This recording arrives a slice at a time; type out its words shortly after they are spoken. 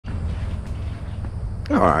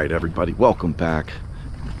All right, everybody, welcome back.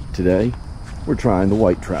 Today, we're trying the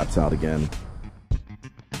white traps out again.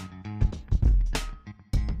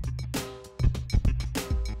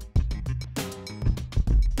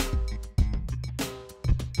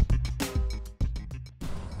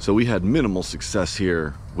 So we had minimal success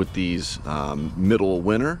here with these middle of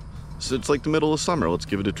winter. So it's like the middle of summer. Let's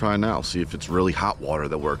give it a try now. See if it's really hot water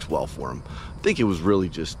that works well for them. I think it was really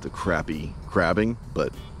just the crappy crabbing,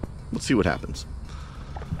 but let's see what happens.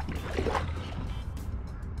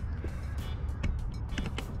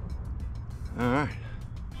 All right.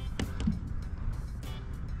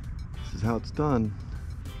 This is how it's done.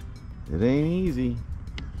 It ain't easy,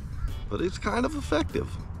 but it's kind of effective.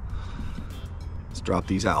 Let's drop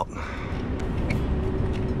these out.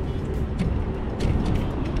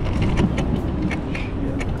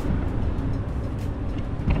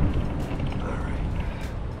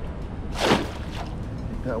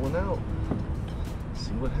 That one out.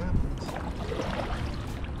 See what happens.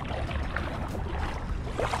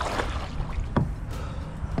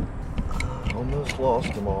 Almost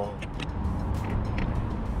lost them all.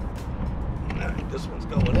 Alright, this one's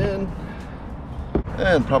going in.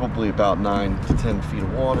 And probably about 9 to 10 feet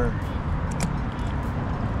of water.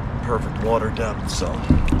 Perfect water depth, so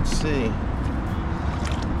let's see.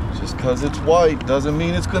 Just because it's white doesn't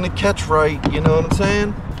mean it's going to catch right, you know what I'm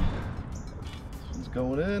saying?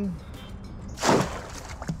 Going in.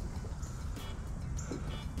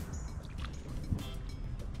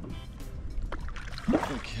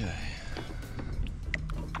 Okay.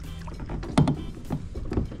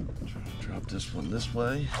 Try to drop this one this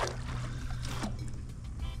way.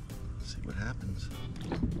 See what happens.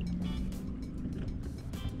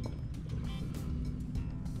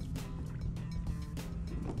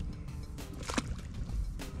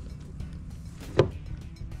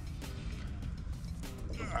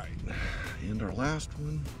 And our last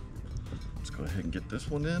one, let's go ahead and get this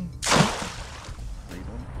one in.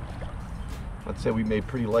 I'd say we made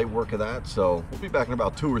pretty light work of that, so we'll be back in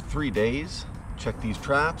about 2 or 3 days. Check these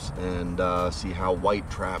traps and see how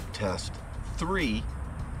white trap test 3,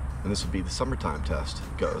 and this will be the summertime test,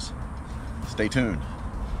 goes. Stay tuned.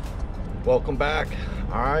 Welcome back.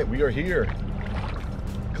 All right, we are here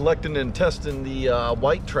collecting and testing the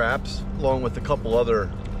white traps along with a couple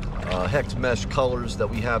other hex mesh colors that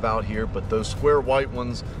we have out here, but those square white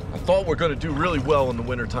ones I thought were going to do really well in the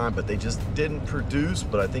winter time, but they just didn't produce.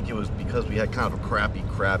 But I think it was because we had kind of a crappy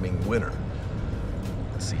crabbing winter.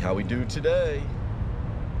 Let's see how we do today.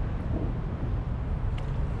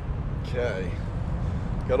 Okay,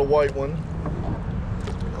 got a white one.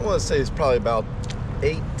 I want to say it's probably about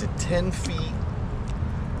 8 to 10 feet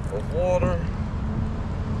of water.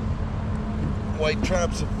 White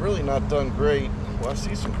traps have really not done great. Well, I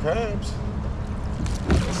see some crabs.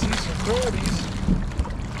 I see some crabbies.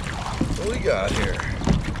 What do we got here?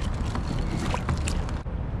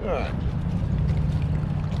 Alright.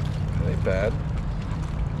 That ain't bad.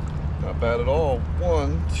 Not bad at all.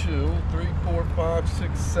 1, 2, 3, 4, 5,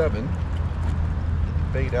 6, 7. Get the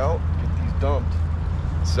bait out. Get these dumped.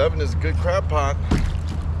 7 is a good crab pot.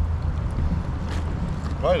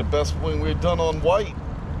 Probably the best one we've done on white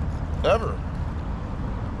ever.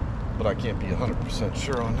 But I can't be 100%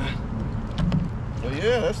 sure on that. But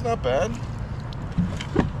yeah, that's not bad.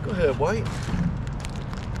 Go ahead, white.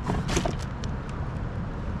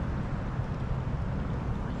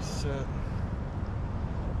 Reset.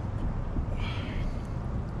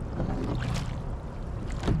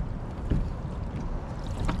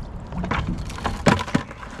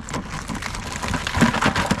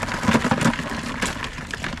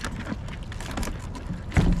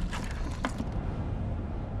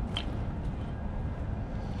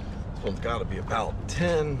 This one's got to be about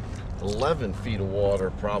 10, 11 feet of water,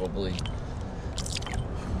 probably.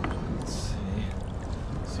 Let's see.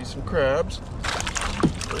 See some crabs.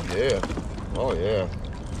 Oh yeah. Oh yeah.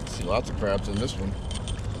 See lots of crabs in this one.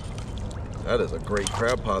 That is a great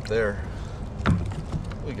crab pot there.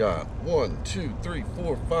 We got 1, 2, 3,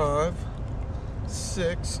 4, 5,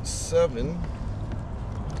 6, 7.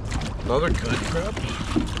 Another good crab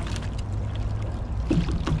pot.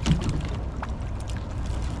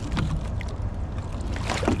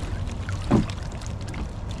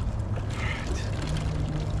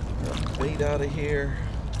 Bait out of here.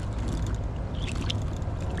 Get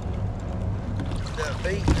that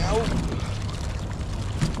bait out.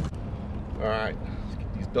 Alright, let's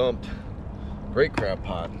get these dumped. Great crab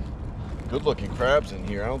pot. Good looking crabs in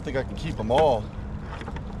here. I don't think I can keep them all,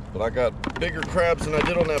 but I got bigger crabs than I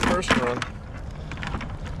did on that first run.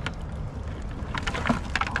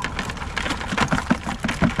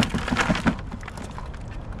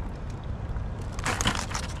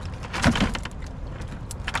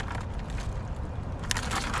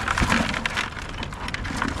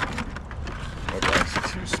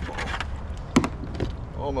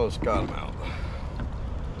 almost got him out.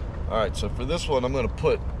 All right, so for this one, I'm gonna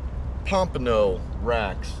put pompano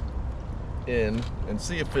racks in and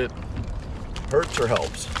see if it hurts or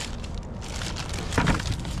helps.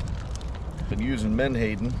 Been using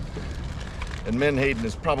Menhaden, and Menhaden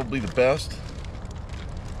is probably the best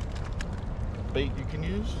bait you can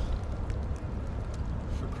use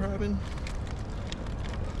for crabbing.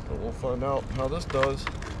 But we'll find out how this does.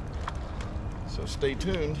 So stay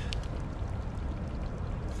tuned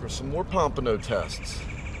for some more pompano tests.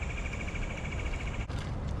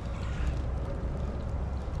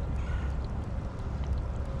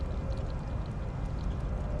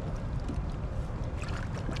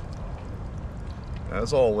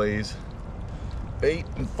 As always, bait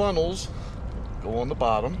and funnels go on the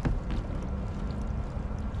bottom.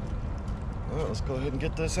 Well, let's go ahead and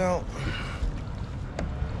get this out.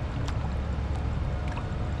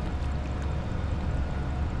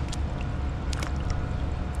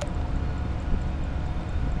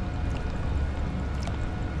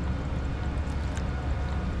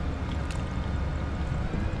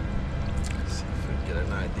 See if we can get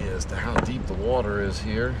an idea as to how deep the water is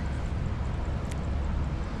here.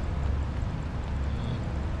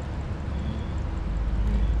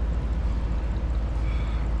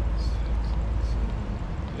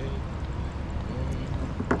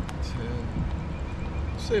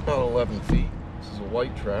 Say about 11 feet. This is a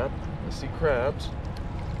white trap. I see crabs.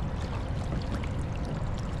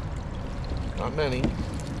 Not many.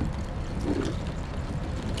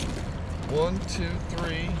 1, 2,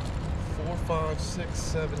 3, 4, 5, 6,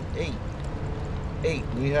 7, 8. 8.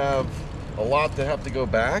 We have a lot to have to go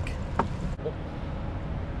back. So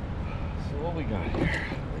what we got here?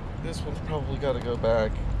 This one's probably got to go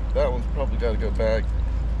back. That one's probably got to go back.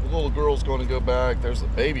 The little girl's going to go back. There's a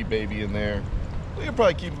baby in there. We could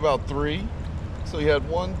probably keep about 3. So you had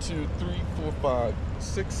 1, 2, 3, 4, 5,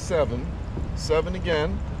 6, 7. 7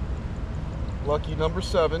 again. Lucky number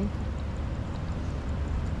 7.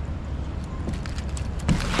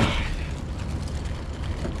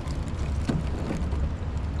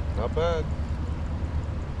 Not bad.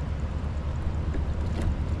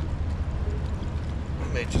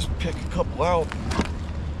 I may just pick a couple out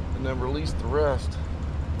and then release the rest.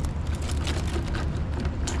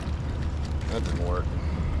 That didn't work.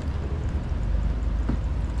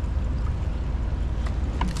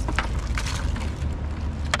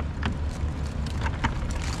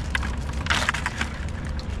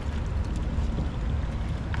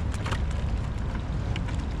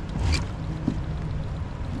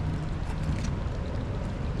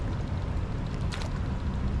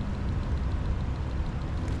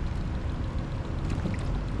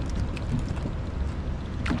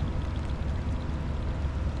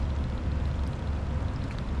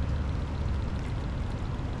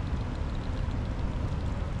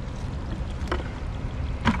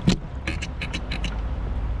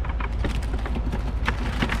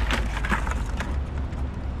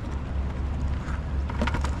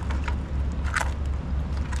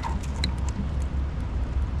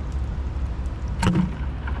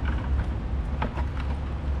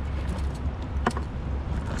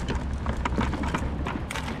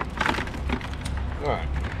 Alright.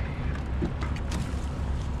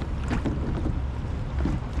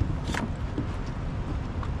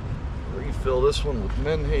 Refill this one with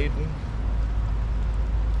Menhaden.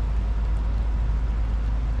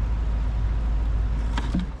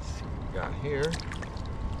 Let's see what we got here.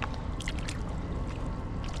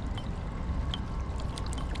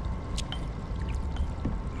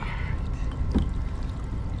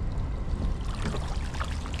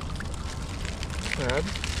 Bad.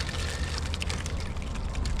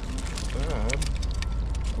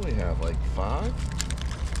 We have like 5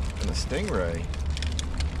 and a stingray,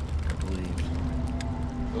 I believe.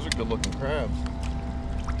 Those are good looking crabs.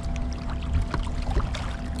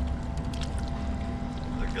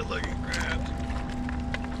 They're good looking crabs.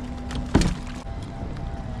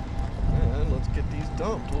 And let's get these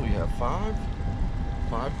dumped. Oh, we have 5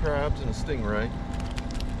 crabs and a stingray.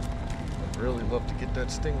 I'd really love to get that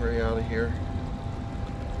stingray out of here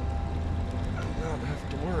and not have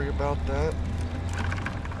to worry about that.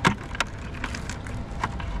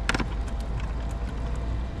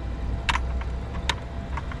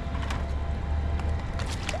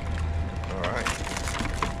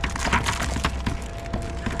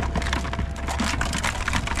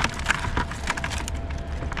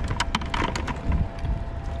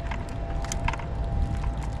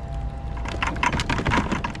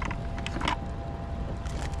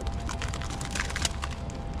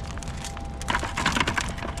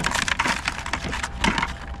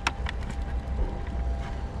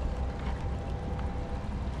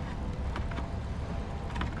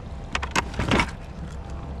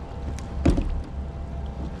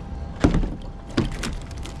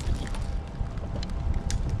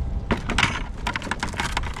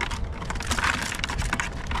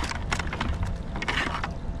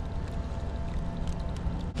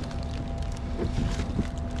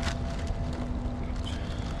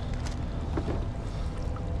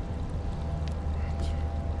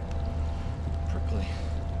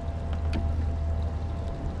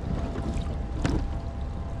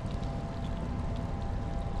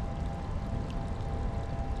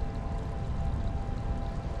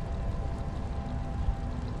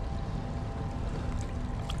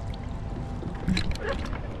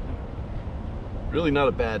 Really not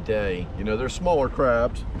a bad day. You know, they're smaller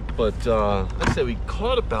crabs, but I'd say we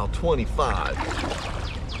caught about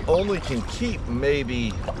 25. Only can keep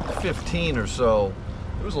maybe 15 or so.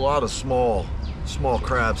 There was a lot of small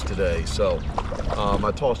crabs today, so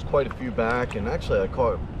I tossed quite a few back, and actually I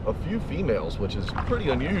caught a few females, which is pretty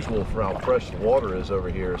unusual for how fresh the water is over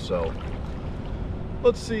here. So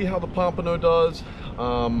let's see how the pompano does.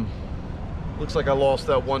 Looks like I lost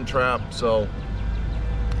that one trap, so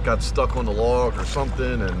got stuck on the log or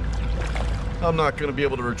something, and I'm not going to be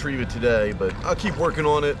able to retrieve it today, but I'll keep working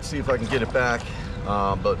on it, see if I can get it back.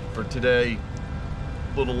 But for today,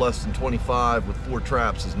 a little less than 25 with 4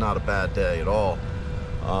 traps is not a bad day at all.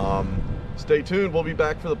 Stay tuned, we'll be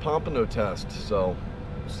back for the pompano test, so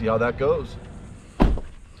see how that goes. All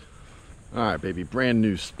right, baby, brand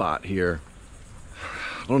new spot here.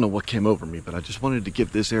 I don't know what came over me, but I just wanted to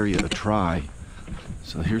give this area a try.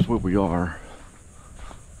 So here's where we are.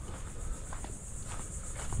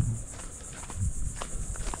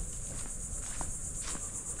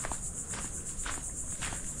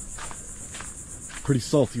 Pretty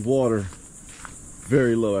salty water,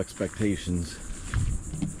 very low expectations.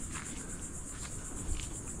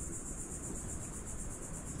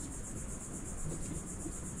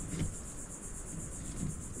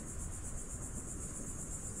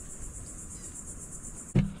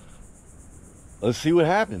 Let's see what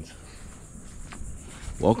happens.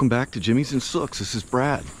 Welcome back to Jimmy's and Sooks. This is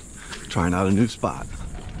Brad, trying out a new spot.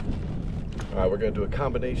 All right, we're gonna do a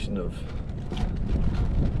combination of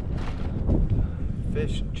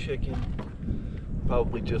fish and chicken,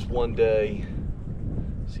 probably just one day.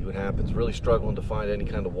 See what happens. Really struggling to find any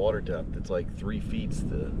kind of water depth. It's like 3 feet's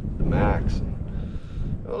the max.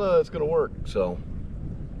 I don't know if it's gonna work, so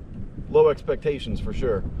low expectations for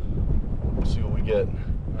sure. We'll see what we get.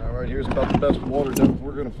 All right, here's about the best water depth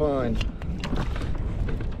we're gonna find.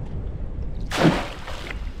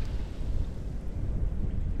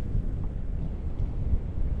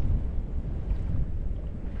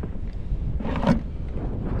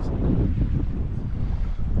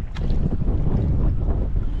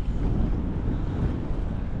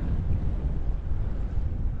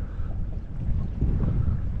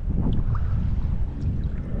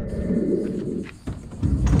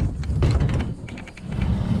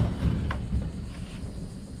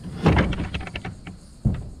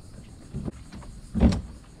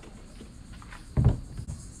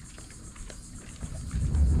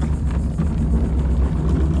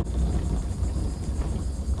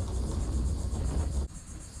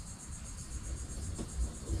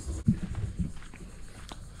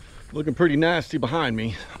 Looking pretty nasty behind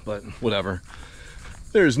me, but whatever.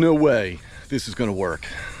 There's no way this is gonna work.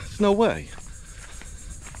 There's no way.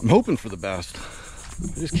 I'm hoping for the best.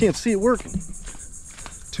 I just can't see it working.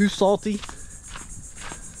 Too salty.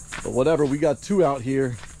 But whatever, we got 2 out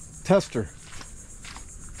here. Tester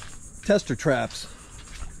traps.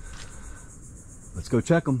 Let's go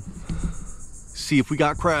check them. See if we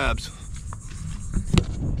got crabs.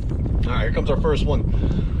 All right, here comes our first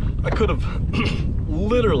one. I could have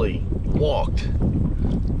literally walked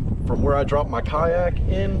from where I dropped my kayak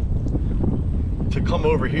in to come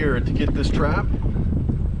over here to get this trap.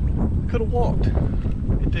 Could have walked.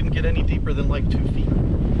 It didn't get any deeper than like 2 feet.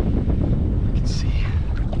 I can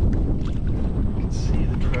see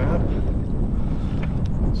the trap.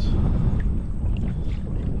 Let's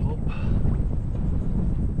hope.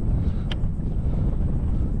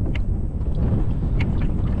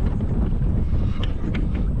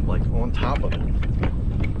 Like on top of it.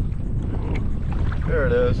 There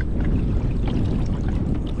it is.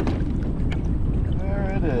 There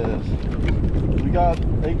it is. We got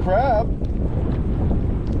a crab.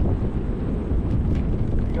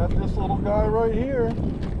 We got this little guy right here.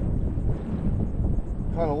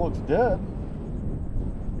 Kind of looks dead.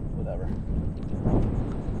 Whatever.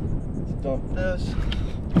 Let's dump this.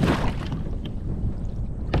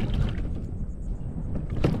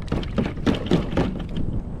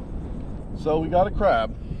 So we got a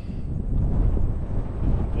crab.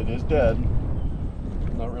 It is dead.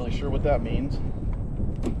 Not really sure what that means,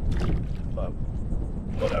 but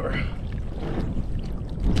whatever.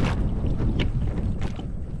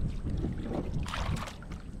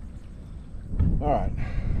 All right.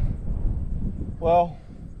 Well,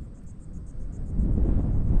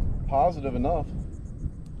 positive enough.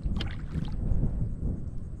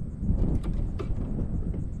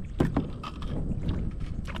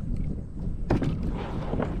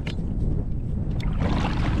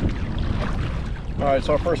 All right,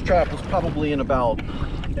 so our first trap was probably in about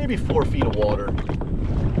maybe 4 feet of water.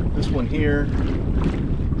 This one here,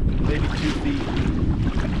 maybe 2 feet.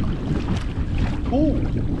 Cool.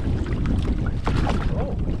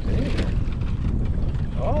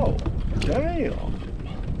 Oh, damn.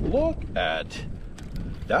 Look at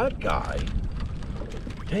that guy.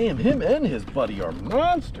 Damn, him and his buddy are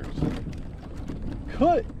monsters.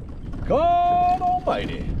 Good God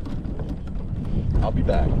almighty. I'll be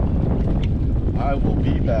back. I will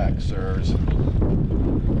be back, sirs.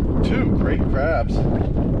 2 great crabs. All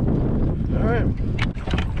right.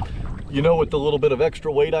 You know, with the little bit of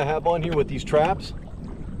extra weight I have on here with these traps,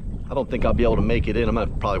 I don't think I'll be able to make it in. I'm gonna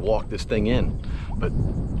probably walk this thing in. But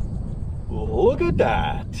look at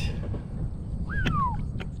that.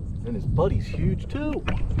 And his buddy's huge too.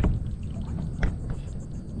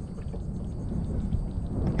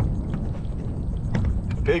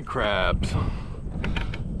 Big crabs.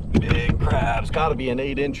 Big crabs. Gotta be an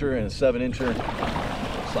 8-incher and a 7-incher.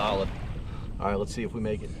 Solid. All right, let's see if we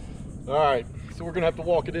make it. All right, so we're gonna have to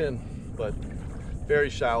walk it in, but very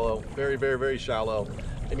shallow, very, very, very shallow.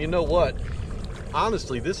 And you know what?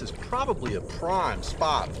 Honestly, this is probably a prime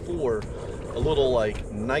spot for a little like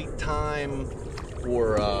nighttime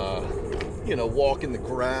or, you know, walking the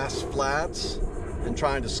grass flats and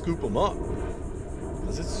trying to scoop them up.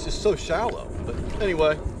 Because it's just so shallow. But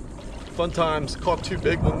anyway, fun times. Caught 2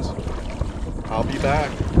 big ones. I'll be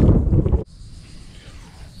back.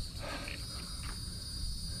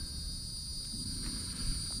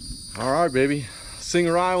 All right, baby.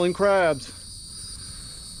 Singer Island crabs.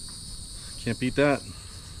 Can't beat that.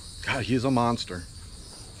 God, he's a monster.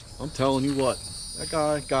 I'm telling you what, that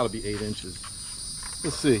guy gotta be 8 inches.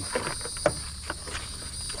 Let's see.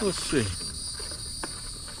 Let's see.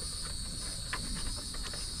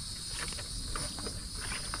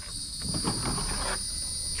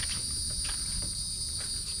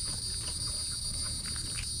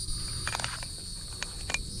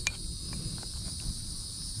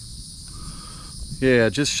 Yeah,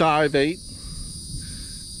 just shy of 8.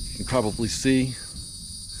 You can probably see.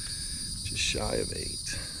 Just shy of 8.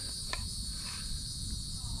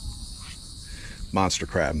 Monster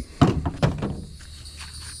crab.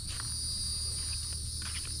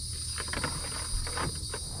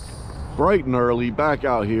 Bright and early, back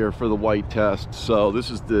out here for the white test. So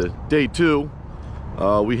this is the day 2.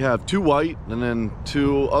 We have 2 white and then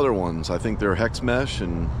 2 other ones. I think they're hex mesh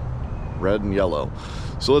and red and yellow.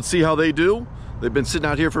 So let's see how they do. They've been sitting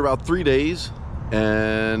out here for about 3 days,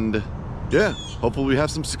 and yeah, hopefully we have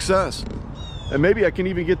some success. And maybe I can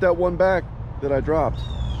even get that one back that I dropped.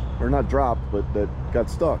 Or not dropped, but that got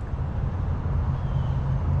stuck.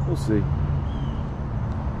 We'll see.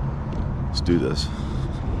 Let's do this.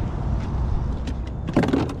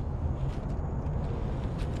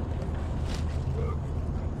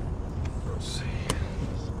 Let's see.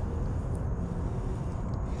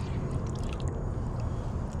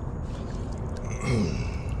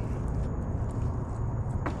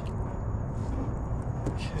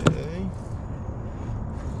 Okay.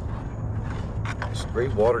 It's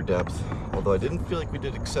great water depth, although I didn't feel like we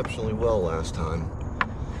did exceptionally well last time.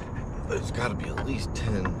 But it's got to be at least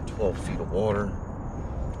 10, 12 feet of water.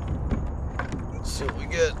 Let's see what we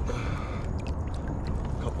get.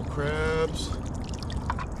 A couple crabs.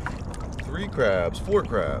 3 crabs, 4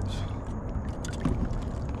 crabs.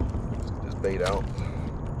 Let's get this bait out.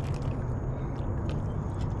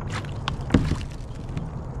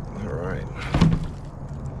 All right.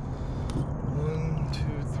 1, 2,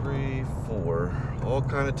 3, 4. All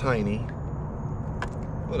kind of tiny.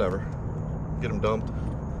 Whatever. Get them dumped.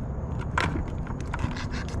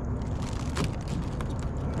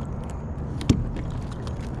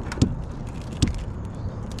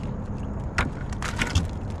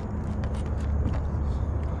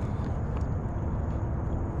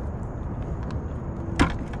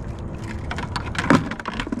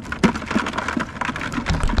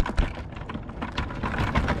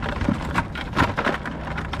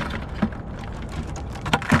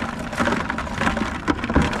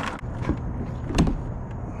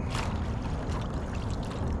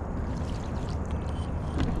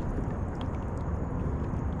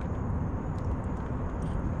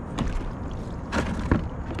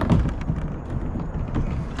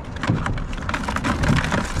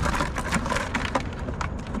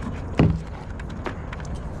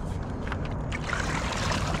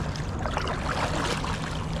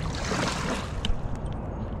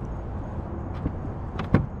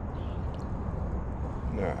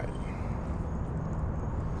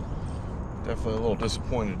 Definitely a little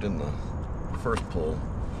disappointed in the first pull.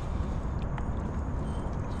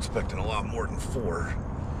 Expecting a lot more than 4.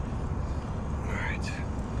 Alright.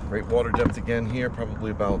 Great water depth again here,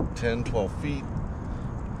 probably about 10, 12 feet.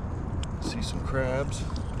 See some crabs.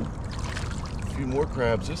 A few more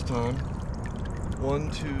crabs this time.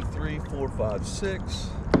 1, 2, 3, 4, 5, 6.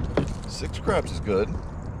 6 crabs is good.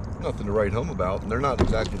 Nothing to write home about, and they're not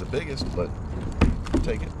exactly the biggest, but I'll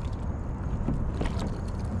take it.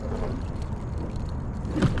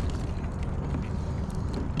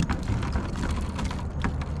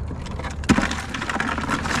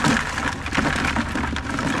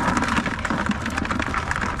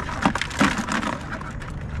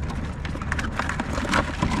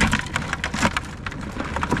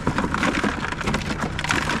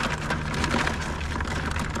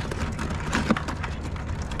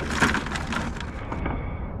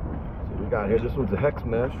 Got here. This one's a hex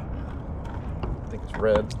mesh. I think it's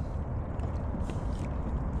red.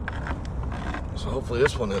 So hopefully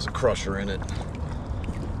this one has a crusher in it.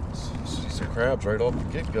 See some crabs right off the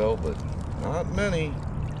get-go, but not many.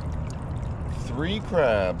 3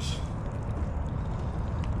 crabs.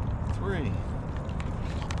 3.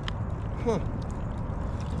 Huh.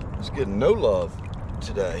 Just getting no love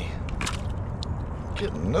today.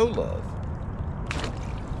 Getting no love.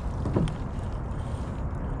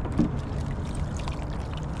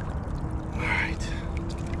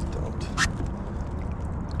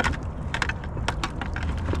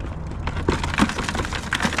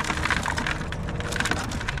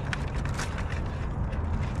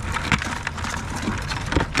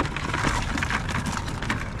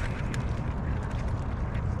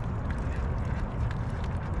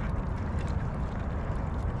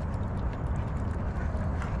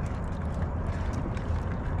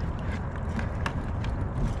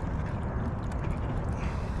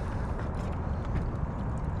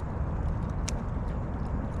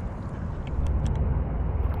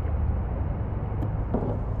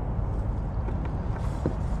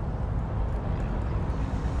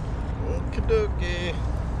 Okey-dokey.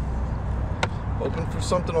 Hoping for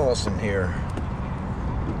something awesome here.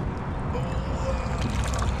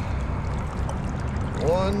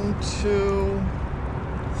 1, 2,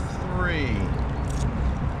 3.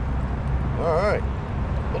 All right.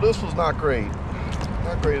 Well, this was not great.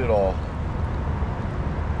 Not great at all.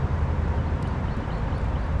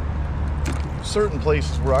 Certain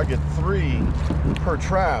places where I get 3 per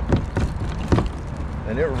trap,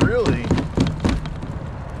 and it really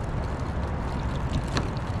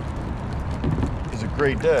is a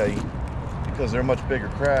great day because they're much bigger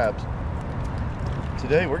crabs.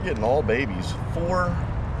 Today we're getting all babies. Four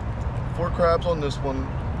crabs on this one,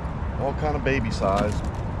 all kind of baby size.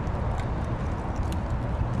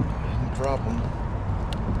 Drop them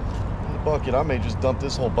in the bucket. I may just dump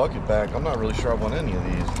this whole bucket back. I'm not really sure I want any of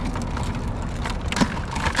these.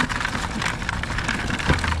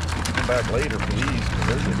 Come back later for these because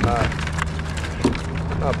they're just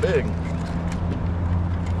not big.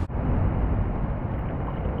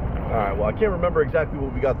 All right, well, I can't remember exactly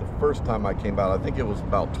what we got the first time I came out. I think it was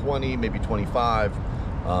about 20, maybe 25.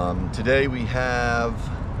 Today we have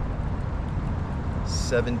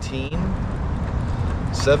 17,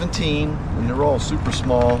 and they're all super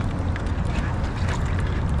small.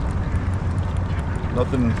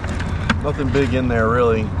 Nothing big in there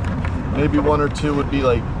really. Maybe 1 or 2 would be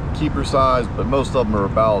like keeper size, but most of them are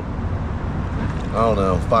about, I don't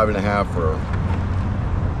know, 5.5 or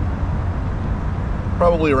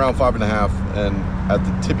probably around 5.5, and at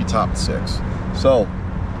the tippy top 6. So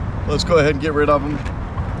let's go ahead and get rid of them.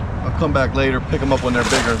 I'll come back later, pick them up when they're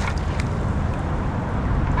bigger.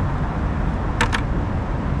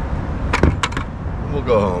 We'll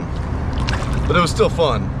go home. But it was still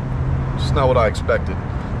fun. Just not what I expected.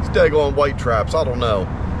 It's daggone white traps, I don't know.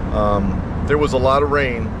 There was a lot of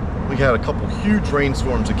rain. We had a couple huge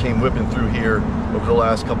rainstorms that came whipping through here over the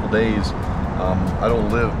last couple days. I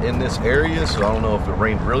don't live in this area, so I don't know if it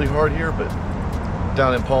rained really hard here, but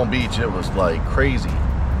down in Palm Beach, it was like crazy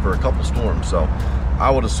for a couple storms. So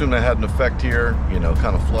I would assume that had an effect here, you know,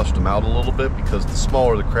 kind of flushed them out a little bit, because the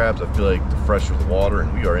smaller the crabs, I feel like the fresher the water,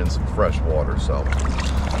 and we are in some fresh water. So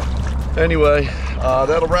anyway,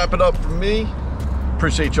 that'll wrap it up for me.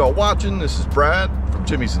 Appreciate y'all watching. This is Brad from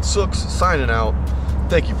Jimmy's and Sooks signing out.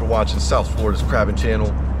 Thank you for watching South Florida's Crabbing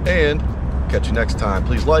Channel, and catch you next time.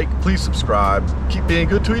 Please like, please subscribe. Keep being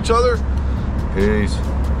good to each other. Peace.